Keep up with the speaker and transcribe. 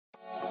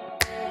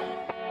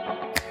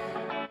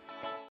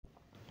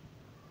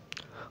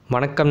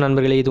வணக்கம்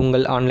நண்பர்களே, இது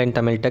உங்கள் ஆன்லைன்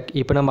தமிழ் டெக்.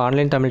 இப்போ நம்ம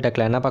ஆன்லைன் தமிழ்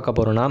டெக்கில் என்ன பார்க்க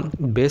போகிறோம்னா,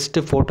 பெஸ்ட்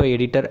ஃபோட்டோ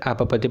எடிட்டர்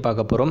ஆப்பை பற்றி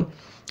பார்க்க போகிறோம்.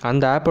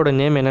 அந்த ஆப்போட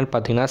நேம் என்னென்னு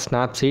பார்த்தீங்கன்னா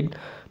ஸ்னாப்சீட்.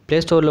 ப்ளே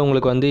ஸ்டோரில்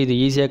உங்களுக்கு வந்து இது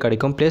ஈஸியாக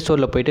கிடைக்கும். ப்ளே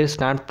ஸ்டோரில் போய்ட்டு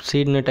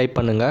ஸ்னாப்சீட்னு டைப்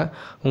பண்ணுங்கள்,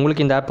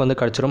 உங்களுக்கு இந்த ஆப் வந்து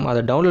கிடச்சிரும்.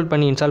 அதை டவுன்லோட்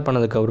பண்ணி இன்ஸ்டால்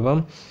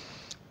பண்ணதுக்கப்புறம்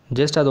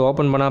ஜஸ்ட் அதை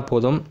ஓப்பன் பண்ணால்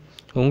போதும்,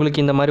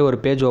 உங்களுக்கு இந்த மாதிரி ஒரு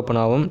பேஜ்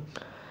ஓப்பன் ஆகும்.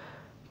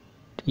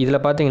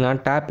 இதில் பார்த்தீங்கன்னா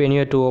tape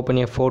anyway to open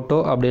A photo,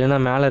 அப்படி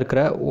இல்லைனா மேலே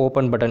இருக்கிற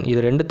ஓப்பன் பட்டன், இது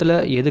ரெண்டுத்தில்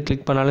எது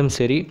கிளிக் பண்ணாலும்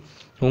சரி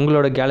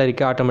உங்களோட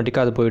கேலரிக்கு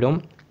ஆட்டோமேட்டிக்காக அது போயிடும்.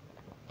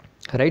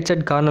 ரைட்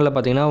சைட் கார்னரில்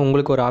பார்த்தீங்கன்னா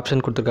உங்களுக்கு ஒரு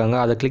ஆப்ஷன் கொடுத்துருக்காங்க.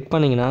 அதை கிளிக்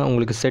பண்ணிங்கன்னா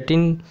உங்களுக்கு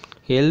செட்டிங்,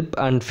 ஹெல்ப்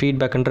அண்ட்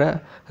ஃபீட்பேக்குன்ற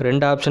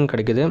 2 ஆப்ஷன்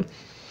கிடைக்குது.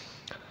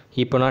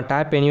 இப்போ நான்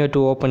tape anyway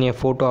to open A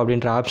photo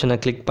அப்படின்ற ஆப்ஷனை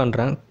கிளிக்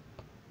பண்ணுறேன்.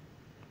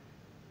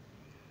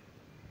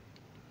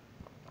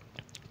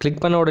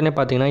 கிளிக் பண்ண உடனே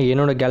பார்த்தீங்கன்னா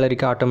என்னோடய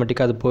கேலரிக்கு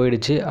ஆட்டோமேட்டிக்காக அது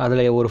போயிடுச்சு.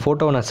 அதில் ஒரு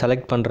ஃபோட்டோவை நான்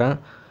செலக்ட் பண்ணுறேன்.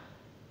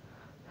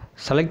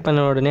 செலக்ட் பண்ண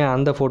உடனே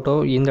அந்த ஃபோட்டோ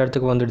இந்த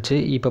இடத்துக்கு வந்துடுச்சு.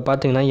 இப்போ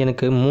பார்த்தீங்கன்னா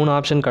எனக்கு 3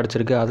 ஆப்ஷன்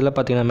கிடச்சிருக்கு. அதில்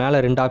பார்த்தீங்கன்னா மேலே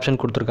 2 ஆப்ஷன்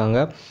கொடுத்துருக்காங்க,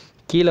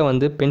 கீழே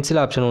வந்து பென்சில்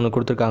ஆப்ஷன் ஒன்று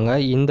கொடுத்துருக்காங்க.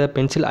 இந்த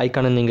பென்சில்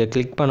ஐக்கானை நீங்கள்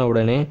கிளிக் பண்ண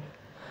உடனே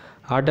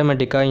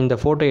ஆட்டோமேட்டிக்காக இந்த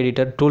ஃபோட்டோ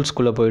எடிட்டர்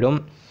டூல்ஸ்குள்ளே போயிடும்.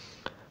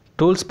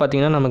 டூல்ஸ்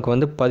பார்த்திங்கன்னா நமக்கு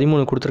வந்து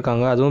 13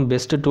 கொடுத்துருக்காங்க. அதுவும்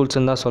பெஸ்ட்டு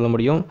டூல்ஸ்ன்னு தான் சொல்ல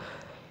முடியும்.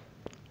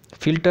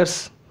 ஃபில்டர்ஸ்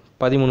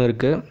 13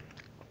 இருக்குது.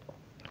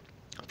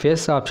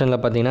 ஃபேஸ்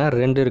ஆப்ஷனில் பார்த்தீங்கன்னா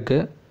 2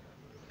 இருக்குது.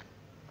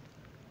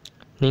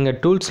 நீங்கள்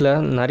டூல்ஸில்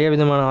நிறைய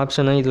விதமான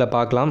ஆப்ஷனை இதில்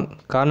பார்க்கலாம்.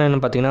 காரணம் என்ன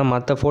பார்த்தீங்கன்னா,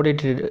 மற்ற ஃபோட்டோ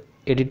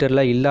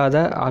எடிட்டரில் இல்லாத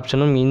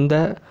ஆப்ஷனும் இந்த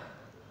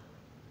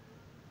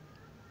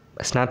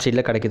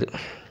ஸ்னாப்சீட்டில் கிடைக்குது.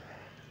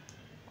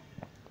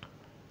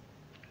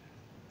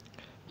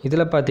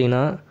 இதில்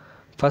பார்த்தீங்கன்னா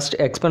ஃபஸ்ட்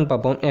எக்ஸ்பேண்ட்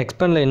பார்ப்போம்.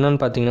 எக்ஸ்பேண்டில் என்னன்னு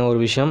பார்த்தீங்கன்னா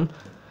ஒரு விஷயம்,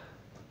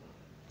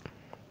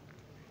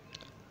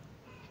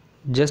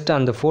 ஜஸ்ட்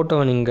அந்த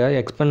ஃபோட்டோவை நீங்கள்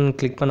எக்ஸ்பேண்ட்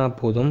கிளிக் பண்ணால்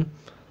போதும்,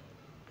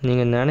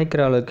 நீங்கள்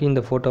நினைக்கிற அளவுக்கு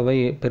இந்த ஃபோட்டோவை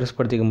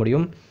பெருசுப்படுத்திக்க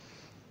முடியும்.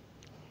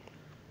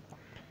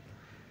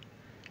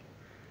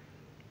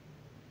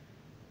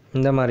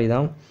 இந்த மாதிரி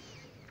தான்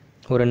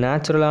ஒரு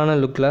நேச்சுரலான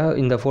லுக்கில்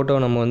இந்த ஃபோட்டோவை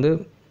நம்ம வந்து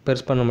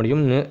பெருசு பண்ண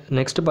முடியும்.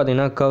 நெக்ஸ்ட்டு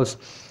பார்த்தீங்கன்னா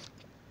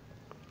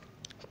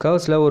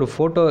கர்வ்ஸில் ஒரு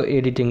ஃபோட்டோ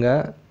எடிட்டிங்கை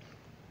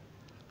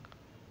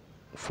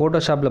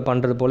ஃபோட்டோஷாப்பில்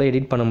பண்ணுறது போல்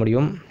எடிட் பண்ண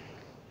முடியும்.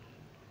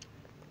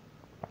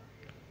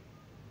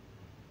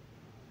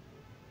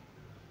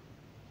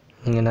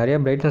 நீங்கள் நிறைய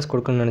பிரைட்னஸ்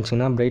கொடுக்கணும்னு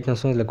நினச்சிங்கன்னா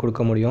பிரைட்னஸும் இதில்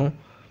கொடுக்க முடியும்.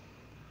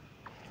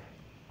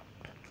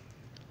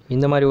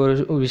 இந்த மாதிரி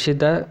ஒரு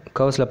விஷயத்த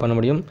கர்வ்ஸில் பண்ண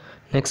முடியும்.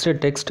 Next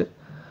text.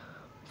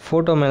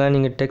 ஃபோட்டோ மேலே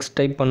நீங்கள் டெக்ஸ்ட்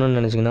டைப் பண்ணணுன்னு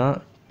நினச்சிங்கன்னா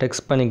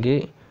டெக்ஸ்ட் பண்ணிக்கு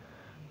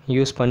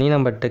யூஸ் பண்ணி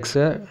நம்ம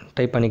டெக்ஸ்ட்டை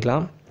டைப்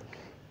பண்ணிக்கலாம்.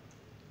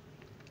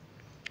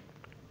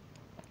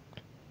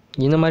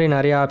 இந்த மாதிரி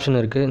நிறைய ஆப்ஷன்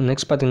இருக்குது.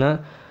 நெக்ஸ்ட் பார்த்திங்கன்னா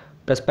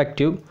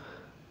பெர்ஸ்பெக்டிவ்.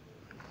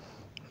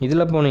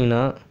 இதில்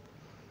போனீங்கன்னா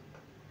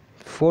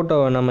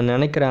ஃபோட்டோவை நம்ம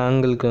நினைக்கிற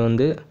ஆங்கிளுக்கு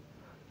வந்து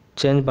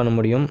சேஞ்ச் பண்ண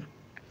முடியும்.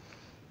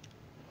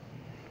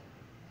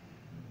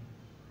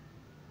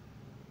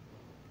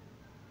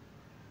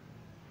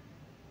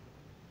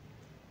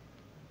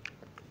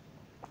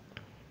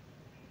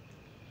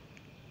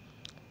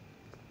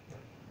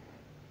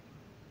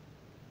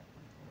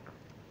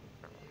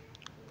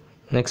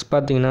 நெக்ஸ்ட்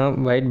பார்த்தீங்கன்னா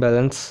ஒயிட்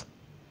பேலன்ஸ்.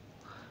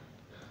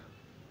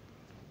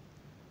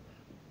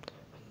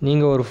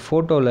 நீங்கள் ஒரு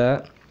ஃபோட்டோவில்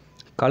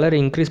கலர்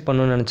இன்க்ரீஸ்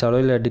பண்ணணும்னு நினச்சாலோ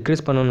இல்லை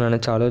டிக்ரீஸ் பண்ணணும்னு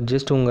நினச்சாலோ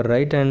ஜஸ்ட் உங்கள்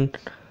ரைட் ஹேண்ட்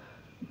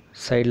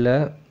சைடில்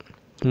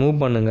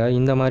மூவ் பண்ணுங்கள்.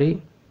 இந்த மாதிரி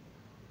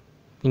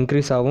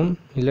இன்க்ரீஸ் ஆகும்.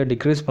 இல்லை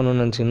டிக்ரீஸ்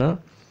பண்ணணும்னு நினச்சிங்கன்னா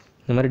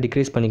இந்த மாதிரி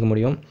டிக்ரீஸ் பண்ணிக்க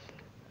முடியும்.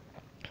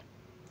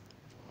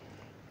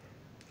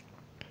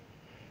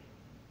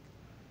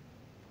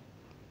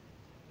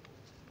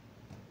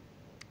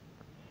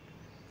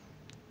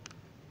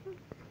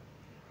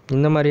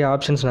 இந்த மாதிரி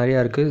ஆப்ஷன்ஸ் நிறையா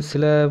இருக்குது.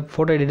 சில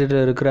ஃபோட்டோ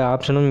எடிட்டரில் இருக்கிற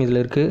ஆப்ஷனும் இதில்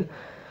இருக்குது.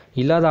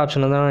 இல்லாத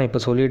ஆப்ஷனை தான் நான் இப்போ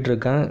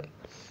சொல்லிகிட்ருக்கேன்.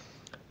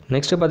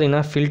 நெக்ஸ்ட்டு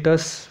பார்த்தீங்கன்னா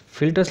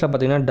ஃபில்டர்ஸில்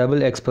பார்த்தீங்கன்னா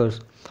டபுள் எக்ஸ்போஸ்.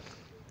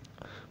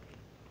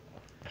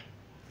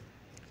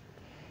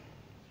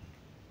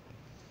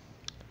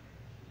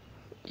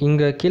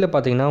 இங்கே கீழே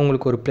பார்த்தீங்கன்னா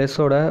உங்களுக்கு ஒரு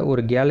ப்ளஸோட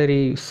ஒரு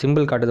கேலரி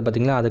சிம்பிள் காட்டுது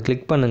பார்த்தீங்களா, அதை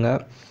கிளிக்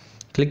பண்ணுங்கள்.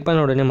 கிளிக்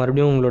பண்ண உடனே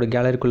மறுபடியும் உங்களோட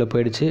கேலரிக்குள்ளே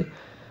போயிடுச்சு.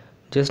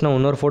 ஜஸ்ட் நான்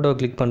இன்னொரு ஃபோட்டோவை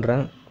கிளிக்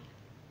பண்ணுறேன்.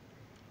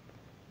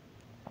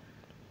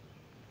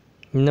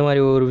 இந்த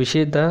மாதிரி ஒரு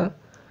விஷயத்த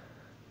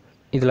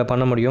இதில்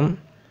பண்ண முடியும்.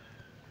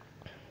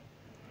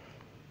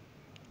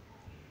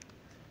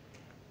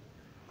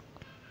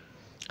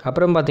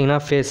 அப்புறம் பார்த்தீங்கன்னா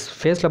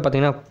ஃபேஸில்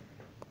பார்த்தீங்கன்னா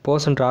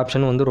போஸ்ன்ற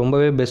ஆப்ஷன் வந்து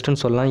ரொம்பவே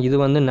பெஸ்ட்டுன்னு சொல்லலாம். இது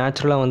வந்து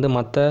நேச்சுரலாக வந்து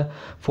மற்ற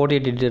ஃபோட்டோ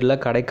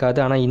எடிட்டரில் கிடைக்காது.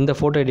 ஆனால் இந்த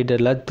ஃபோட்டோ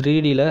எடிட்டரில்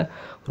 3Dயில்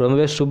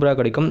ரொம்பவே சூப்பராக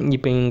கிடைக்கும்.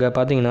 இப்போ இங்கே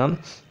பார்த்தீங்கன்னா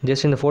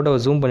ஜஸ்ட் இந்த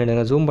ஃபோட்டோவை ஜூம்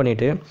பண்ணிவிடுங்க. ஜூம்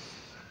பண்ணிவிட்டு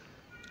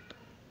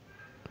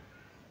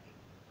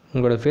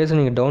உங்களோட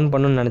ஃபேஸை நீங்கள் டவுன்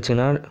பண்ணணுன்னு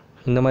நினச்சிங்கன்னா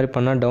இந்த மாதிரி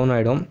பண்ணால் டவுன்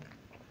ஆகிடும்.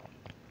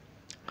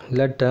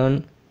 இல்லை டர்ன்,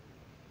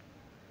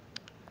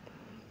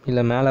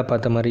 இல்லை மேலே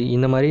பார்த்த மாதிரி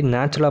இந்த மாதிரி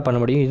நேச்சுரலாக பண்ண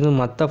முடியும். இது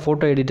மற்ற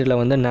ஃபோட்டோ எடிட்டரில்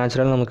வந்து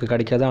நேச்சுரலாக நமக்கு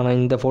கிடைக்காது. ஆனால்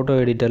இந்த ஃபோட்டோ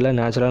எடிட்டரில்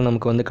நேச்சுரலாக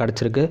நமக்கு வந்து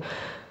கிடச்சிருக்கு.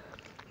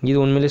 இது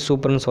உண்மையிலே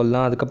சூப்பர்னு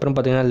சொல்லலாம். அதுக்கப்புறம்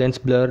பார்த்திங்கன்னா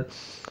லென்ஸ் பிளர்.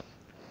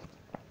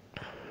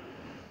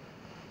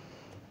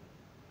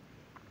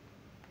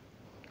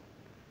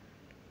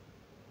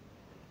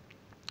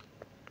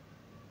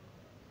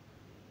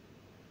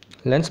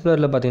 லென்ஸ்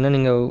பிளரில் பார்த்தீங்கன்னா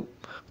நீங்கள்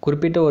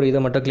குறிப்பிட்ட ஒரு இதை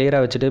மட்டும்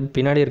கிளியராக வச்சுட்டு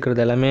பின்னாடி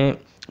இருக்கிறது எல்லாமே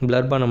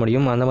பிளர் பண்ண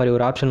முடியும். அந்த மாதிரி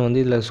ஒரு ஆப்ஷன்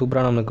வந்து இதில்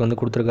சூப்பராக நம்மளுக்கு வந்து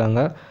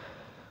கொடுத்துருக்காங்க.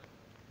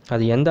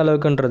 அது எந்த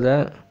அளவுக்குன்றதை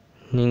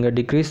நீங்கள்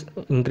டிக்ரீஸ்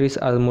இன்க்ரீஸ்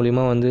அது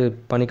மூலிமா வந்து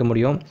பண்ணிக்க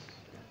முடியும்.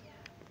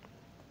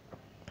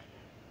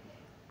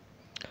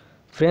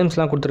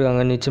 ஃப்ரேம்ஸ்லாம்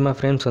கொடுத்துருக்காங்க. நிச்சயமாக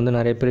ஃப்ரேம்ஸ் வந்து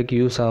நிறைய பேருக்கு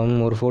யூஸ்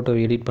ஆகும் ஒரு ஃபோட்டோ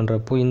எடிட்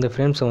பண்ணுறப்போ. இந்த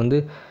ஃப்ரேம்ஸை வந்து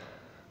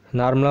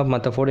நார்மலாக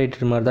மற்ற ஃபோட்டோ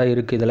எடிட்டர் மாதிரி தான்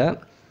இருக்குது. இதில்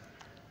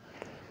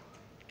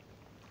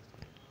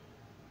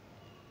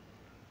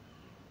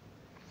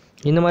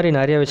இந்த மாதிரி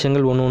நிறைய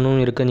விஷயங்கள் ஒன்று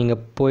இருக்குது.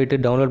 நீங்கள் போயிட்டு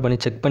டவுன்லோட் பண்ணி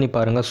செக் பண்ணி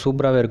பாருங்கள்.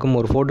 சூப்பராகவே இருக்கும்.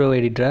 ஒரு ஃபோட்டோ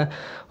எடிட்டரை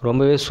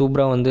ரொம்பவே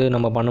சூப்பராக வந்து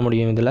நம்ம பண்ண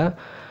முடியும் இதில்.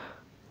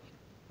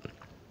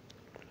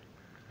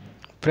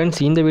 ஃப்ரெண்ட்ஸ்,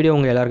 இந்த வீடியோ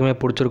உங்கள் எல்லாருக்குமே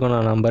பிடிச்சிருக்கும்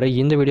நான் நம்புகிறேன்.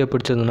 இந்த வீடியோ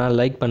பிடிச்சிருந்ததுன்னா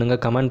லைக் பண்ணுங்கள்,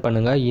 கமெண்ட்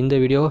பண்ணுங்கள், இந்த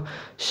வீடியோ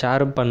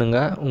ஷேர்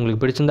பண்ணுங்கள்.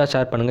 உங்களுக்கு பிடிச்சிருந்தா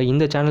ஷேர் பண்ணுங்கள்.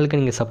 இந்த சேனலுக்கு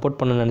நீங்கள் சப்போர்ட்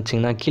பண்ண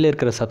நினச்சிங்கன்னா கீழே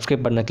இருக்கிற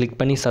சப்ஸ்கிரைப் பட்டனை கிளிக்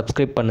பண்ணி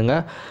சப்ஸ்கிரைப்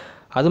பண்ணுங்கள்.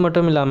 அது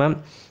மட்டும் இல்லாமல்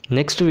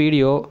நெக்ஸ்ட்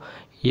வீடியோ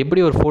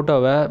எப்படி ஒரு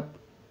ஃபோட்டோவை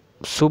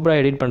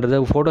சூப்பராக எடிட் பண்ணுறது,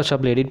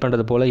 ஃபோட்டோஷாப்பில் எடிட்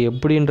பண்ணுறது போல்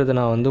எப்படின்றத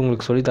நான் வந்து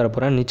உங்களுக்கு சொல்லி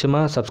தரப்போகிறேன்.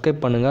 நிச்சயமாக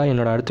சப்ஸ்கிரைப் பண்ணுங்கள்.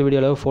 என்னோடய அடுத்த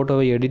வீடியோவில்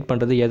ஃபோட்டோவை எடிட்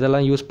பண்ணுறது,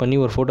 எதெல்லாம் யூஸ் பண்ணி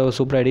ஒரு ஃபோட்டோவை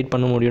சூப்பராக எடிட்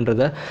பண்ண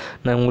முடியுன்றதை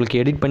நான் உங்களுக்கு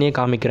எடிட் பண்ணியே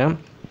காமிக்கிறேன்.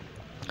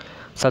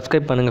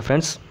 சப்ஸ்கிரைப் பண்ணுங்கள்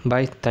ஃப்ரெண்ட்ஸ்.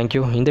 பாய்,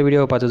 தேங்க்யூ. இந்த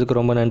வீடியோவை பார்த்ததுக்கு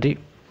ரொம்ப நன்றி.